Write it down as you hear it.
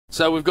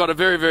So we've got a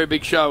very, very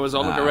big show as I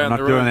look around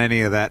the room. I'm not doing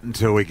any of that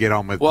until we get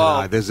on with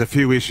today. There's a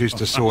few issues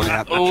to sort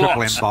out in the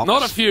Triple M box.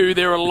 Not a few,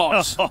 there are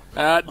lots.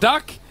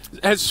 Duck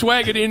has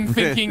swaggered in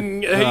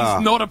thinking he's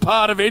not a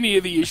part of any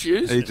of the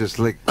issues. He just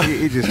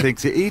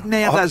thinks he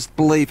now does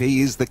believe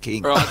he is the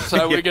king. Right,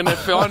 so we're going to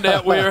find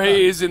out where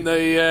he is in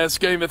the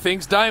scheme of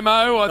things.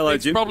 Damo, I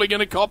think, is probably going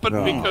to cop it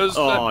because,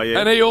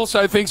 and he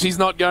also thinks he's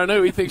not going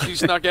to. He thinks he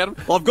snuck at him.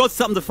 Well, I've got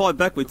something to fight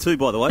back with too,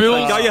 by the way.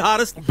 Go your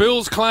hardest.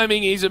 Bill's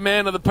claiming he's a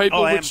man of the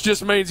people, which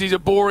just means he's a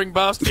boring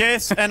bastard.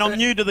 Yes, and I'm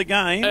new to the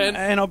game,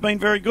 and I've been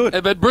very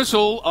good. But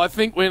Bristle, I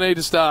think we need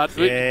to start.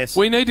 Yes.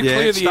 We need to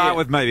clear the air. Start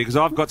with me because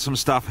I've got some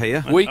stuff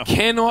here. We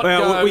cannot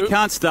go. We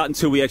can't start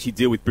until we actually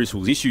deal with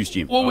Bristol's issues,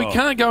 Jim. Well, we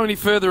can't go any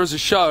further as a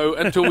show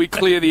until we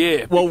clear the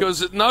air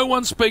because no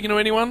one's speaking to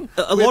anyone.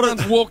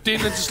 Everyone's walked in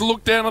and just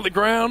looked down at the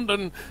ground,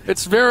 and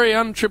it's very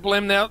un-Triple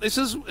M now.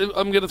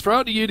 I'm going to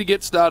throw it to you to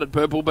get started,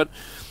 Purple, but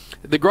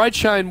the great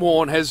Shane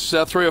Warne has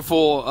 3 or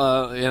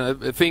 4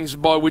 things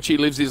by which he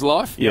lives his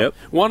life. Yep.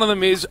 One of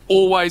them is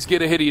always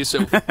get ahead of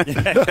yourself.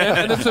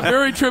 And it's a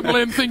very Triple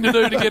M thing to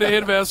do to get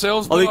ahead of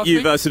ourselves. I think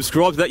you've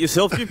subscribed to that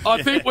yourself, Jim.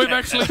 I think we've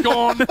actually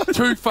gone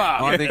too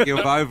far. I think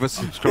you've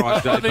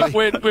oversubscribed. I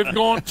think we've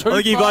gone too far. I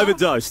think you've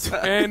overdosed.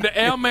 And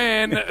our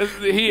man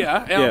here,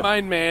 our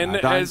main man,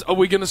 are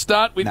we going to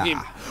start with him?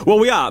 Well,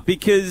 we are,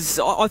 because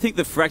I think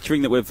the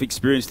fracturing that we've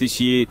experienced this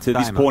year to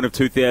this point of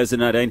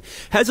 2018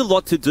 has a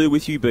lot to do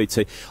with you, BT.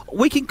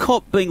 We can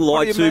cop being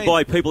lied to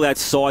by people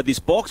outside this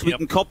box. We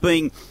can cop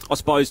being, I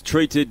suppose,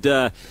 treated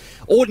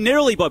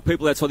ordinarily by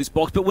people outside this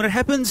box. But when it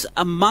happens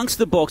amongst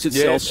the box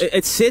itself,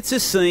 it sets a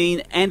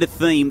scene and a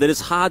theme that is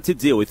hard to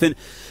deal with. And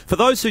for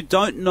those who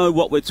don't know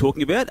what we're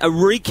talking about, a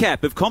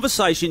recap of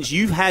conversations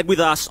you've had with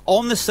us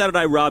on the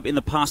Saturday Rub in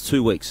the past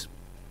 2 weeks.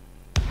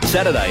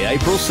 Saturday,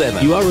 April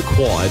 7th. You are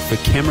required for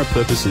camera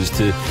purposes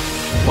to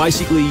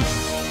basically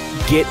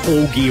get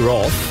all gear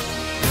off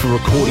for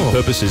recording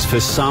purposes for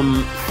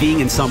some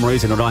thing and some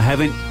reason, and I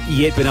haven't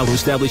yet been able to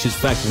establish as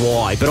fact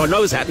why, but I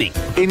know it's happening.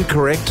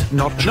 Incorrect,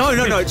 not true. No, so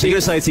you're going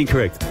to say it's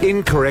incorrect.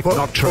 Incorrect,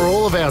 not true. For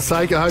all of our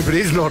sake, I hope it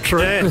is not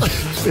true. Yeah.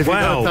 If you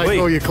don't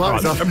take all your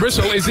clothes off.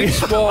 Bristle, is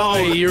this why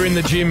you're in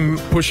the gym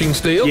pushing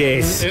steel?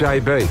 Yes.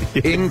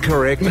 JB,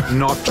 incorrect,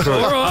 not true.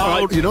 All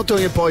right. You're not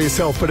doing it by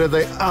yourself, but are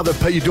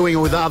there you're doing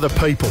it with other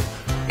people.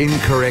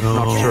 Incorrect,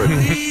 not true.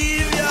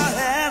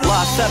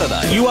 Last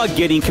Saturday. You are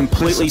getting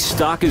completely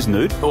stark as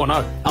nude. Oh,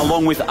 no.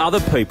 Along with other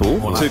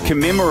people to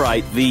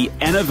commemorate the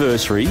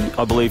anniversary,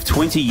 I believe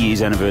 20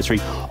 years anniversary,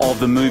 of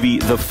the movie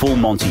The Full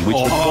Monty, which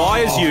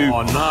requires you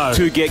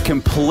to get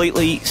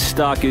completely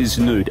stark as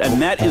nude. And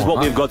that is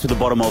what we've got to the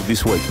bottom of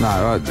this week.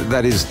 No,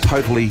 that is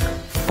totally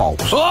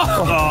false.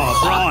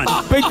 Brian.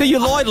 But you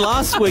lied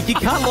last week. You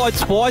can't lie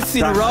twice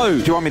in a row.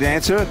 Do you want me to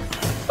answer it?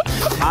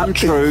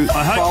 Untrue,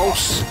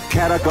 false,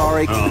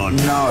 categoric,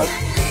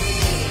 no.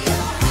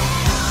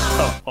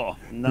 Oh,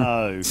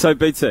 no. So,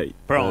 BT,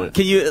 Brian.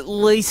 can you at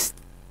least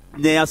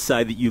now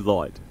say that you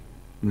lied?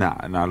 No,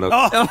 look.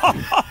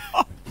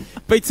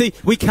 BT,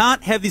 we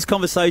can't have this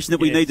conversation that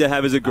we need to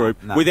have as a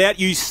group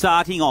without you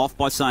starting off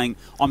by saying,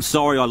 I'm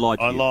sorry I lied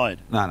to you. I lied.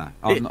 No.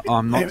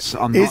 I'm not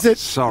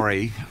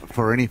sorry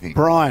for anything,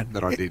 Brian,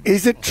 that I did.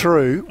 Is it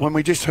true, when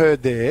we just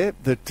heard there,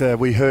 that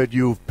we heard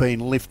you've been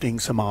lifting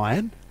some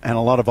iron, and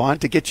a lot of iron,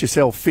 to get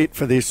yourself fit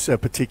for this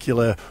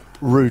particular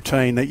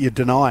routine that you're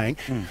denying?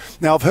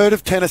 Now, I've heard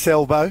of tennis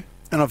elbow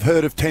and I've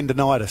heard of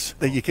tendinitis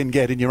that you can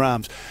get in your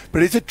arms,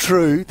 but is it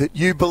true that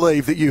you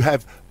believe that you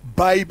have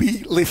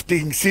baby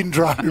lifting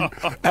syndrome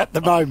at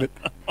the moment?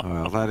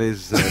 Well, that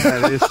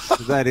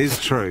is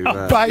true.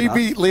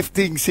 Baby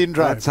lifting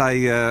syndrome. That's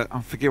I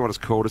forget what it's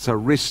called. It's a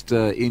wrist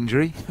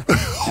injury,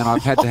 and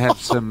I've had to have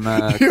some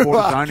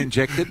cortisone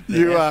injected.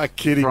 You are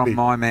kidding from me.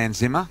 my man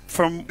Zimmer.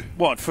 From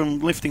what? From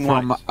lifting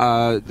From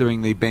weights?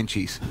 doing the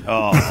benchies.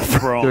 Oh,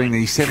 right. Doing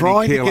the 70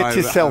 Trying to kilo get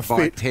yourself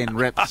by fit. 10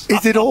 reps.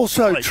 Is it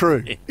also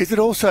true? Is it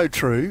also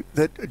true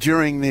that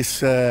during this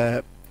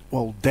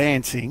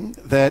dancing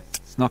that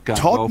It's not going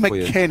Todd well for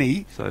McKenny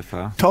you so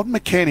far. Todd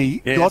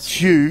McKenny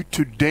got you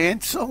to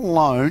dance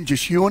alone,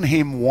 just you and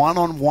him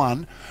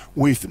one-on-one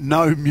with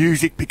no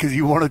music because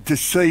he wanted to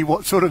see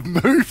what sort of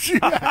moves you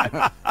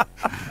had?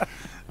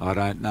 I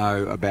don't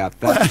know about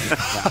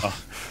that.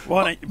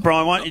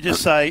 Brian, why don't you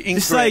just say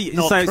incorrect,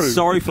 not true?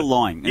 Sorry for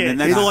lying. Yeah, and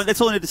then that's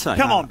all I need to say.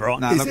 Come on,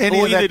 Brian. Is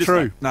any of that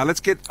true? No,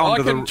 let's get on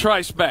to the I can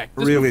trace back.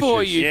 Just real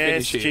before issues. you Yes,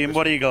 finish here, Jim,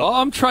 what do you got?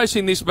 I'm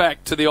tracing this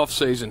back to the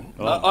off-season.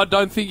 I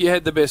don't think you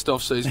had the best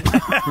off-season.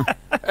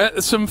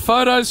 Some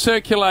photos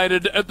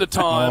circulated at the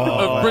time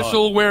of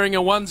Bristle wearing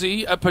a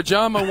onesie, a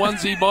pyjama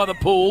onesie by the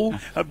pool,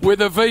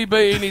 with a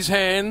VB in his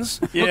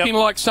hands, looking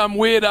like some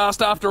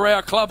weird-ass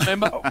after-hour club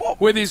member,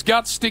 with his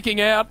guts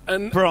sticking out.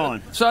 And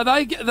Brian. So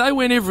they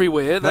went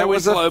everywhere. there. That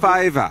was a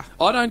favour.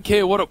 I don't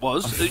care what it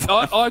was.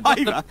 I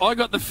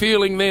got the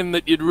feeling then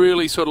that you'd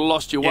really sort of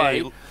lost your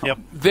way. Yep.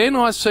 Then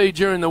I see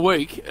during the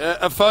week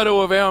a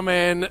photo of our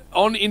man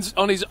on his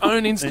own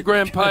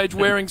Instagram page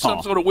wearing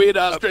some sort of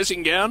weird-ass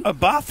dressing gown. A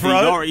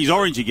bathrobe. He's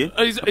orange again.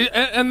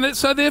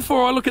 So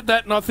therefore I look at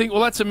that and I think,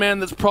 well, that's a man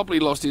that's probably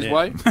lost his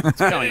way. What's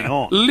going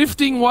on?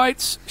 Lifting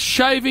weights,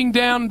 shaving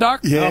down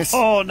duck. Yes.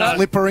 Oh, no.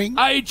 Slippering.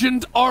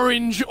 Agent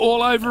Orange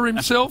all over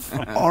himself.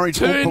 Orange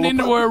turned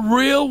into a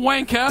real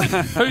wanker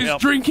who's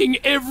drinking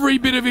every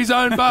bit of his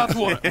own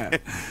bathwater.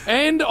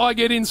 And I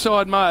get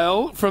inside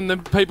mail from the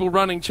people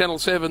running Channel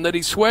 7 that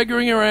he's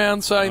swaggering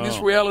around saying this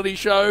reality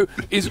show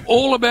is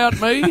all about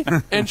me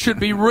and should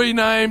be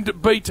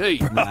renamed BT.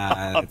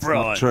 No, it's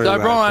Right. not true. So,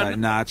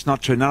 Brian, no, it's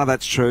not true. None of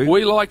that's true.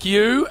 We like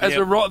you as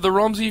the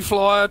Romsey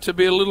Flyer to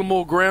be a little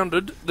more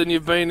grounded than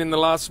you've been in the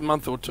last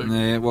month or two.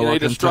 Yeah, well, you I need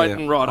to can tell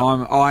straighten you, right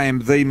up. I am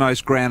the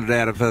most grounded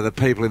out of the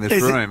people in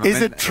this room.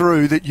 Is it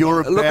true that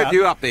you're about... Look at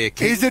you up there,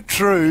 kid. Is it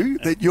true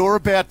that you're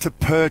about to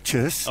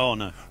purchase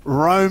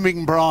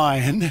Roaming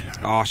Brian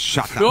Oh,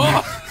 shut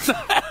up.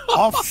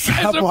 off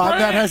someone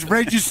that has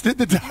registered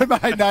the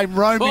domain name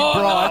Roaming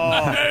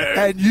Brian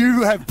and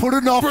you have put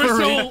an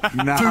offer in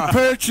to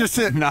purchase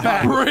it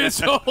back?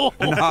 Bristle.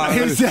 No.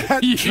 Is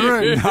that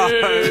true?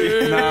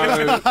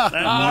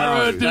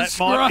 Are a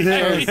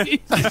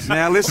disgrace.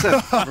 Now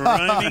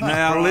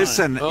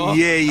listen.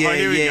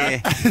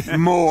 Yeah.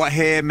 More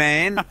hair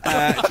man,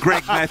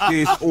 Greg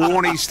Matthews,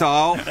 Warney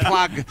style,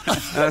 plug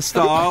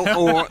style,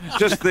 or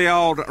just the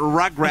old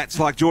Rugrats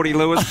like Geordie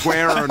Lewis,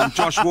 Guerra and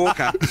Josh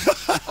Walker.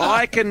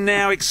 I can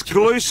now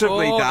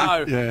exclusively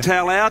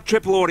tell our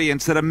triple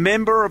audience that a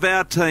member of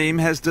our team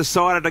has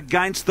decided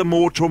against the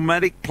more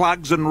traumatic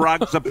plugs and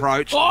rugs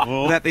approach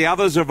that the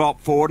others have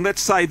opted for. And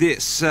let's say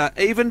this,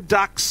 even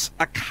ducks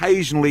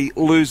occasionally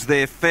lose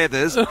their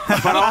feathers, but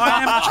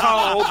I am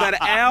told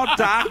that our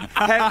duck,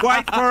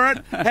 wait for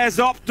it, has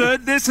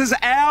opted,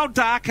 our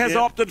duck has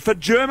opted for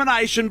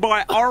germination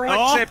by oral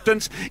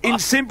acceptance. In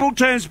simple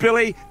terms,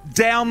 Billy,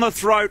 down the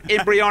throat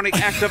embryonic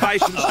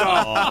activation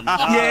style.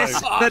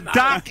 Yes, the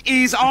duck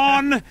is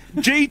on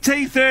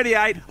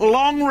GT38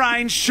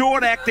 long-range,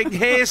 short-acting,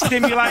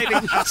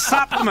 hair-stimulating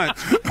supplement.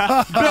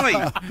 Billy,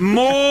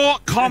 more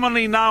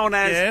commonly known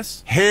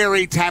as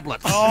hairy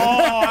tablets.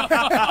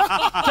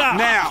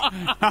 Now,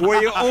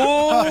 we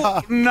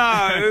all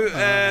know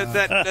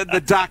that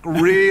the duck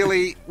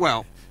really,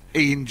 well,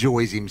 he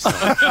enjoys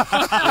himself.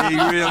 He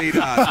really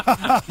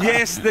does.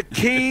 Yes, the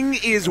king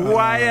is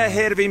way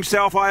ahead of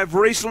himself. I have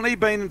recently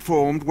been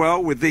informed,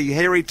 well, with the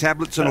hairy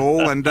tablets and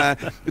all, and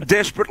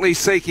desperately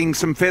seeking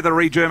some feather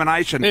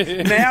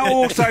regermination. Now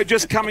also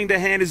just coming to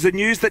hand is the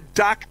news that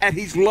Duck at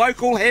his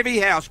local heavy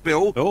house,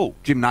 Bill,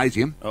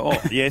 gymnasium. All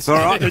right.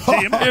 The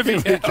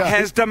gym.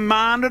 Has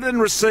demanded and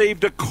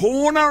received a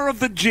corner of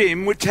the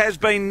gym which has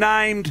been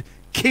named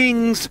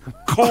King's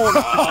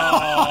Corner.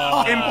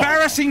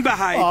 Embarrassing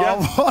behaviour.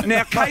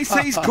 Now,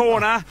 KC's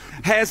Corner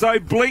has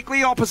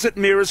obliquely opposite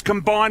mirrors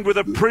combined with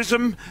a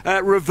prism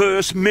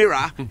reverse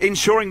mirror,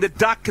 ensuring the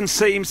duck can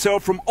see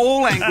himself from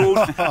all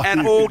angles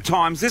at all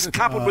times. This,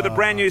 coupled with a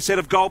brand new set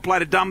of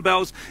gold-plated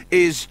dumbbells,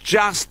 is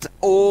just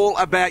all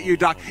about you,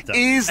 Duck.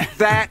 Is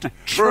that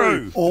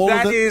true?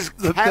 That is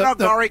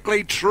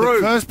categorically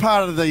true. The first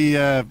part of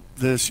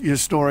your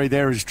story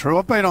there is true.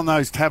 I've been on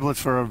those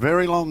tablets for a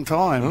very long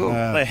time.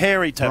 They're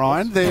hairy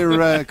tablets. Brian,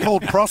 they're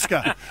called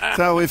Prosca.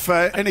 So if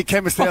any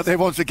chemist out there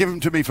wants to give them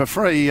to me for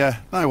free,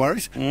 no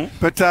worries.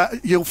 But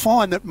you'll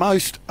find that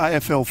most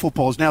AFL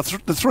footballers, now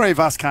the three of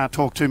us can't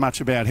talk too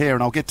much about hair,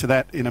 and I'll get to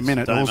that in a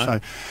minute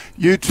also.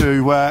 You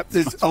two,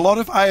 there's a lot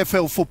of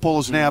AFL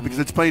footballers now, because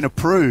it's been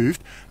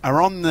approved,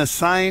 are on the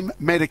same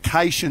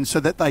medication so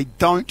that they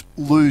don't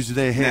lose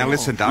their hair. Now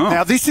listen, Duck.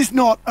 Now this is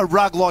not a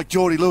rug like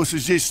Geordie Lewis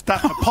who's just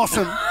stuck a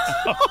possum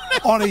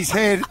on his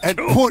head and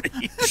put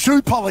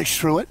shoe polish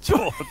through it.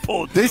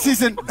 This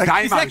isn't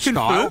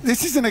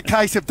a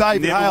case of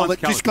David Hale that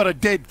just got a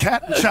dead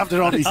cat and shoved it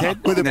on his head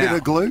with a bit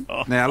of glue.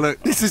 Now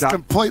look, this is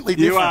completely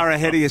different. You are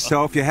ahead of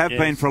yourself. You have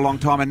been for a long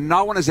time, and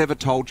no one has ever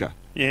told you.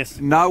 Yes.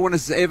 No one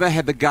has ever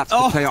had the guts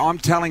to tell you. I'm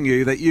telling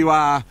you that you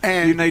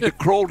need to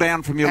crawl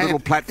down from your little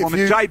platform.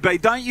 And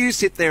JB, don't you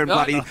sit there and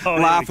bloody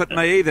laugh at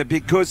me either,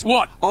 because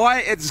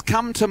it's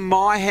come to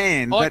my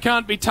hand. I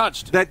can't be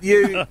touched. That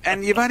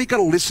and you've only got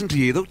to listen to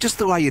you. Just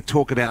the way you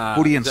talk about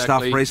footy and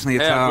stuff recently.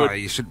 It's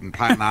you shouldn't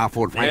play an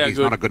half-forward. Frankie's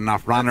not a good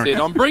enough runner. That's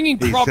it. I'm bringing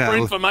proper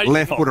information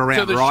left foot around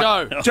to the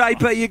right. show.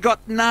 JB, you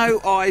got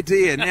no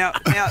idea. Now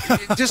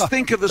just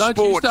think of the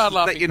sports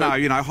that you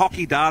know,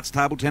 hockey, darts,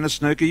 table tennis,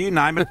 snooker, you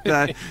name it.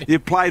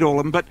 You've played all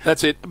of them, but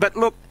that's it. But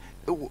look,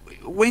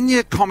 when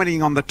you're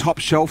commenting on the top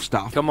shelf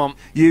stuff, come on,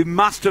 you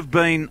must have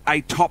been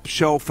a top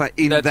shelfer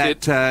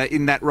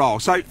in that role.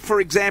 So,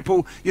 for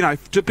example,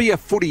 to be a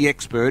footy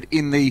expert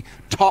in the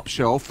top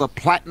shelf, the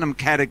platinum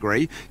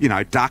category,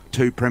 Duck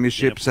 2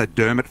 premierships,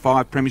 Dermot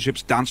 5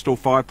 premierships, Dunstall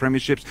 5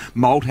 premierships,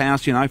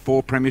 Malthouse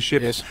 4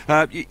 premierships.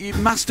 Yes. You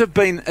must have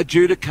been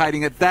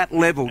adjudicating at that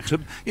level to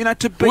be.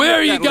 Where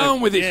are you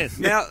going with this?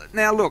 Yes.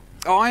 Now look,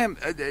 I am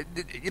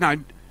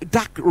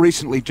Duck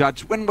recently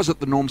judged. When was it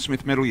the Norm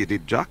Smith medal you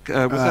did, Duck?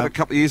 Was that a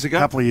couple of years ago?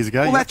 A couple of years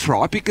ago. Well, that's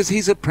right, because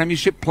he's a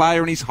premiership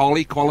player and he's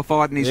highly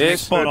qualified and he's an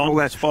expert and all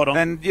that. Spot on.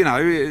 And, you know,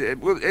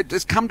 it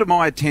has come to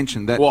my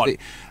attention that What? the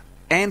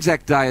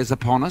Anzac Day is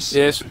upon us.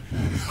 Yes.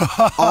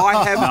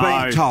 I have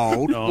been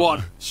told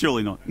What?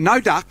 Surely not. no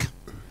Duck,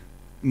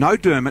 no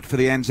Dermot for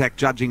the Anzac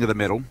judging of the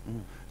medal,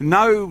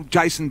 no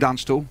Jason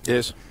Dunstall,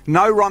 Yes.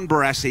 no Ron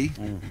Barassi,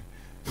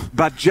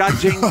 but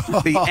judging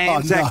the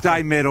Anzac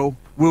Day medal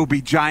will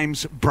be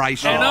James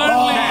Brayshaw. And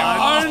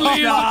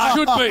only as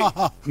it should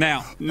be.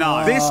 Now,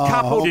 No. this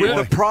coupled with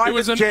the It private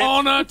was an jet,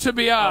 honour to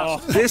be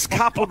asked. this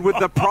coupled with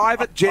the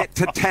private jet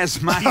to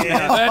Tasmania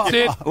That's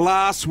it.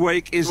 last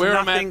week is Where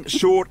I'm nothing at.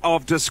 short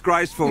of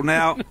disgraceful.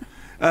 Now,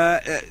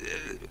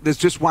 there's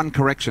just one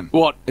correction.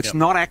 What? It's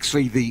not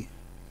actually the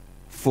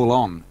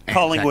full-on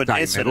Collingwood Anzac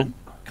Day Essendon. medal.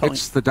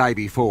 It's the day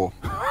before.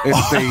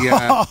 It's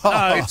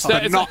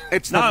the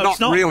it's not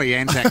really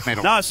Anzac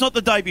medal. No, it's not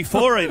the day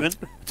before even.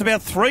 It's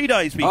about 3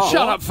 days before.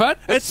 Shut up, Fat.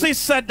 It's this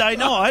Saturday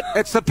night.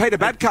 It's the Peter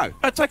Badco.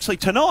 It's actually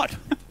tonight.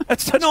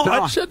 It's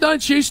tonight.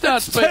 Don't you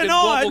start speaking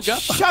wobble Tonight.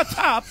 gut. Shut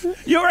up.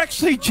 You're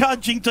actually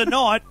judging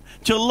tonight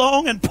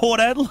Geelong and Port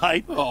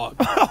Adelaide. Oh,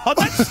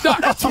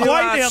 That's way You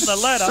are down the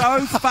ladder.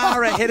 so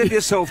far ahead of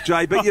yourself,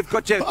 Jay. But you've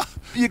got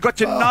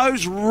your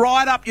nose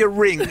right up your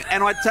ring,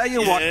 and I tell you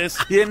what, Yes.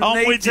 you I'm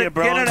need with to you,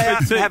 bro. get it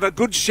out and have a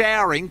good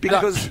showering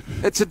because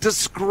it's a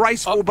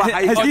disgraceful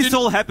behaviour. Has this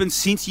all happened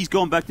since he's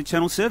gone back to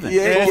Channel 7?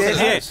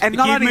 Yes. And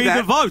not Give only me that,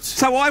 the votes.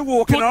 So I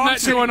walk in. putting I'm that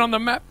sitting, joint on the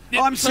map.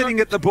 I'm sitting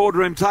at the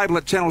boardroom table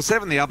at Channel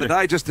 7 the other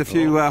day, just a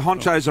few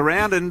honchos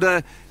around,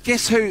 and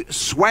guess who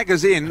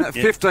swaggers in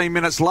 15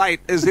 minutes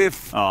late as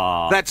if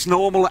that's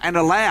normal and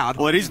allowed?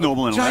 Well, it is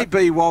normal and allowed.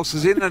 JB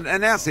waltzes in and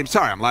announced him.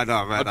 Sorry, I'm late.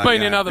 I've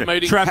been in other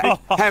meetings. Traffic.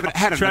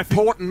 Had an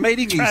important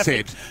meeting, he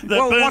Traffic. said. The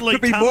Well, what Burnley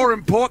could be tunnel. more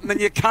important than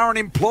your current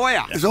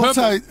employer? There's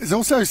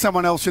also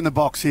someone else in the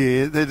box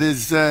here that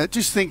is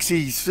just thinks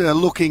he's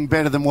looking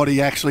better than what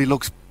he actually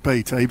looks,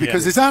 BT,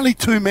 because there's only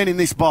two men in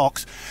this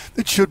box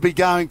that should be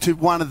going to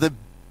one of the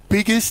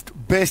biggest,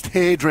 best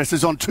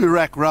hairdressers on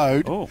Toorak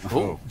Road,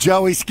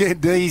 Joey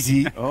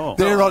Scandisi.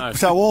 They're on,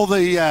 so all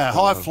the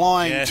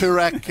high-flying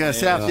Toorak,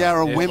 South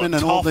Yarra women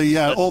and all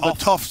the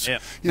toffs,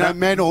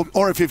 men,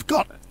 or if you've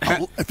got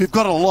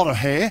a lot of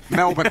hair.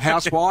 Melbourne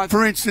housewife.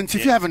 For instance,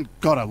 if you haven't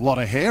got a lot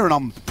of hair, and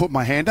I'm putting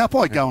my hand up,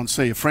 I go and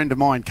see a friend of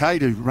mine,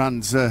 Kate, who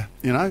runs,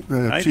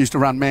 she used to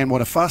run Man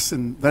What a Fuss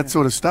and that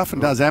sort of stuff,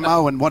 and does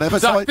ammo and whatever.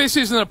 Doug, this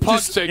isn't a plug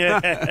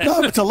segment.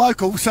 No, it's a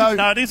local. So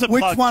No, it is a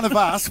which plug. one of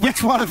us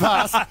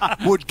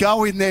would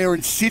go in there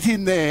and sit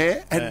in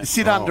there and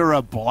sit under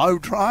a blow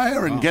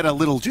dryer and get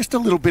just a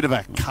little bit of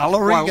a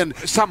colouring? Well, and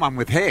someone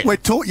with hair. we're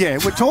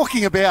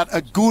talking about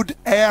a good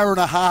hour and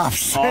a half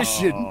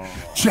session.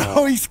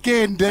 Joey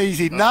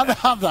Scandisi, none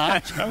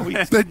other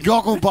than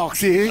Gogglebox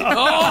here.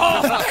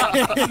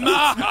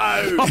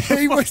 No.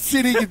 He was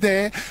sitting in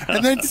there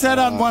and then sat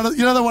on one of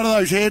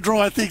those hair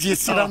dryer things you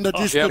sit under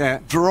just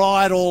to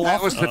dry it all That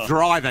off. was to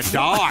dry the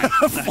dye.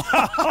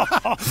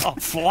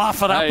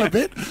 Fluff it up a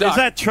bit. Is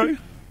that true?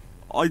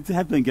 I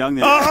have been going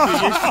there.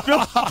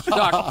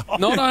 Doug,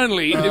 not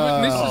only,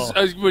 this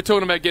is, we're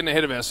talking about getting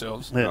ahead of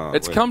ourselves.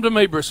 It's come to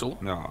me, Bristle.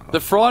 No.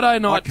 The Friday I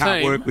night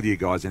can't team. work with you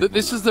guys anymore.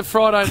 This is the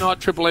Friday night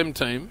Triple M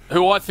team,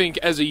 who I think,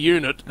 as a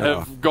unit,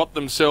 have got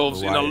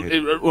themselves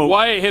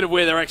way ahead of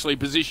where they're actually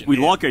positioned. We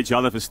like each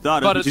other for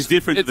starters, But which is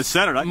different to the it's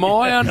Saturday.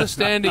 My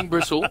understanding,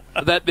 Bristle,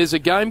 that there's a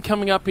game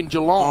coming up in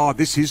Geelong. Oh,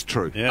 this is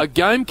true. A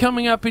game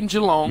coming up in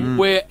Geelong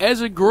where,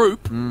 as a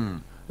group,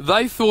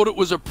 they thought it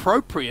was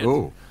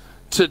appropriate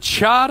to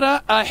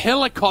charter a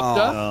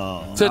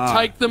helicopter to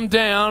take them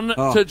down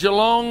to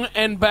Geelong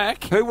and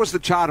back. Who was the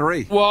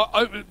charteree? Well,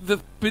 the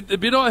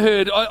bit I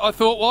heard, I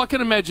thought, well, I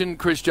can imagine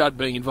Chris Judd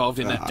being involved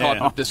in that type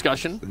of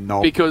discussion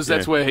because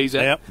that's where he's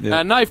at.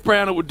 Nath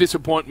Brown, it would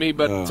disappoint me,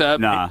 but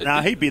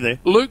Nah, he'd be there.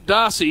 Luke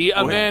Darcy,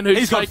 a man who's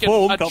He's got taken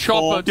form, a got chopper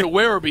form. to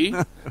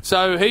Werribee,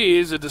 so he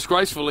is a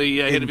disgracefully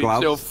ahead of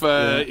gloves.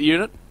 himself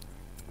unit.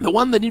 The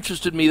one that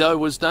interested me, though,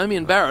 was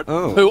Damien Barrett,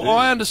 who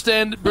I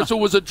understand, Bristol,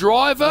 was a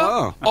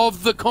driver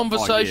of the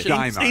conversation.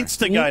 Damo.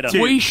 Instigator.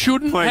 We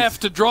shouldn't have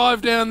to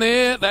drive down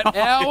there that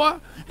hour,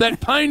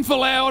 that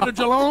painful hour to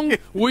Geelong.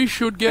 We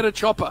should get a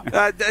chopper.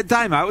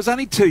 Damo, it was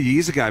only 2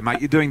 years ago, mate.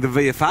 You're doing the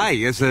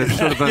VFA as a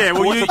sort of a Yeah,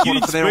 well, sports you reporter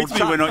didn't for their speak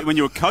to me when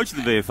you were coach of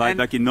the VFA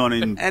back in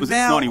 91. And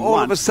now, all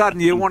of a sudden,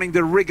 you're wanting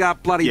to rig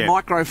up bloody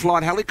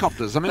microflight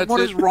helicopters. I mean,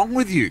 what is wrong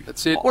with you?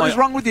 That's it. What is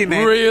wrong with you,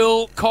 man?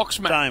 Real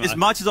cocksman. As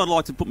much as I'd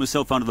like to put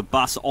myself under the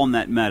bus on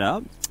that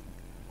matter,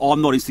 I'm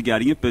not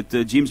instigating it, but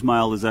Jim's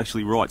mail is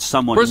actually right.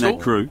 Someone Bristol, in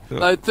that crew.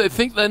 They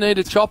think they need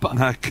a chopper.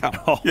 No, come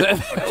on.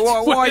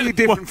 Why are you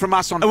different from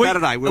us on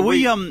Saturday?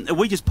 Are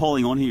we just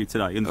piling on here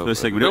today in the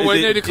first segment? Well,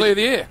 we need to clear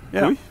the air.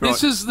 Yeah.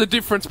 This is the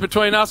difference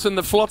between us and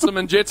the Flotsam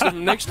and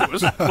Jetsam next to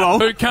us,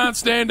 who can't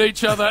stand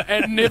each other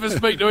and never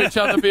speak to each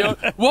other.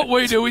 What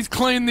we do is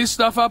clean this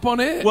stuff up on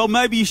air. Well,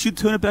 maybe you should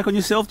turn it back on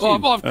yourself,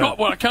 Jim.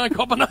 I can't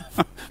cop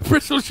enough.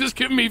 Bristol's just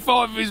given me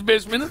 5 of his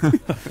best minutes.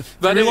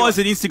 But I realise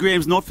that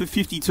Instagram's not for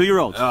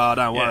 52-year-olds. Oh,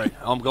 don't worry.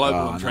 I'm global.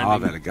 I'm No, trending.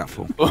 I've had a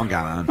gutful. I'm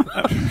going home.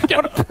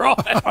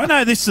 Right. I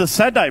know this is a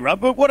Saturday rub,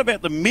 but what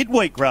about the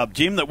midweek rub,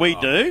 Jim, that we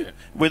do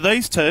with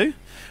these two?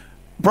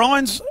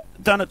 Brian's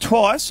done it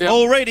twice. Yep.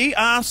 Already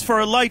asked for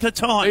a later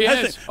time. He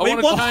hasn't has. it? I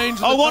want to change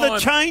the I want time.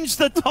 to change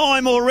the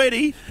time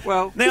already.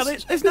 Well, now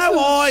there's no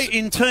I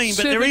in team,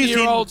 but there is in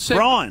 7-year-old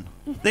Brian.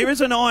 There is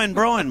an I in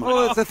Brian.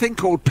 Well, there's a thing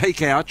called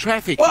peak hour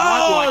traffic.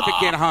 I'd like to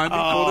get home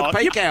before the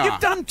peak hour.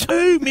 You've done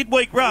 2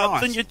 midweek rubs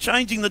Right. and you're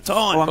changing the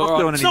time. Well, I'm not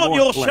doing it's any not more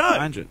your until I show.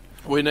 change it.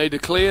 We need to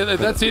clear that.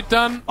 That's it,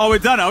 done. Oh, we're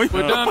done, are we?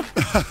 We're done.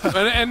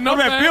 And not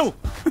What about that. Bill?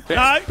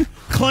 No,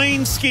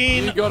 clean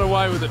skin, You got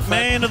away with it, Fat.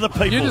 man of the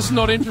people. You're just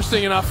not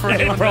interesting enough for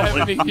anyone to have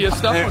any of your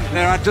stuff on.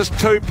 There are just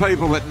 2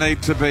 people that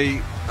need to be.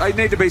 They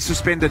need to be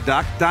suspended,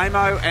 Duck.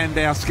 Damo and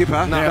our skipper,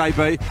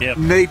 JB, Yep.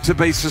 need to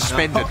be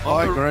suspended.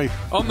 I agree.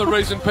 I'm the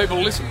reason people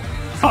listen.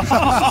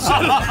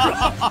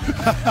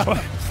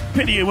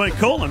 Pity you weren't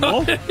calling,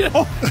 Paul.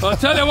 I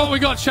tell you what, we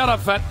got. Shut up,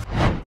 Fat.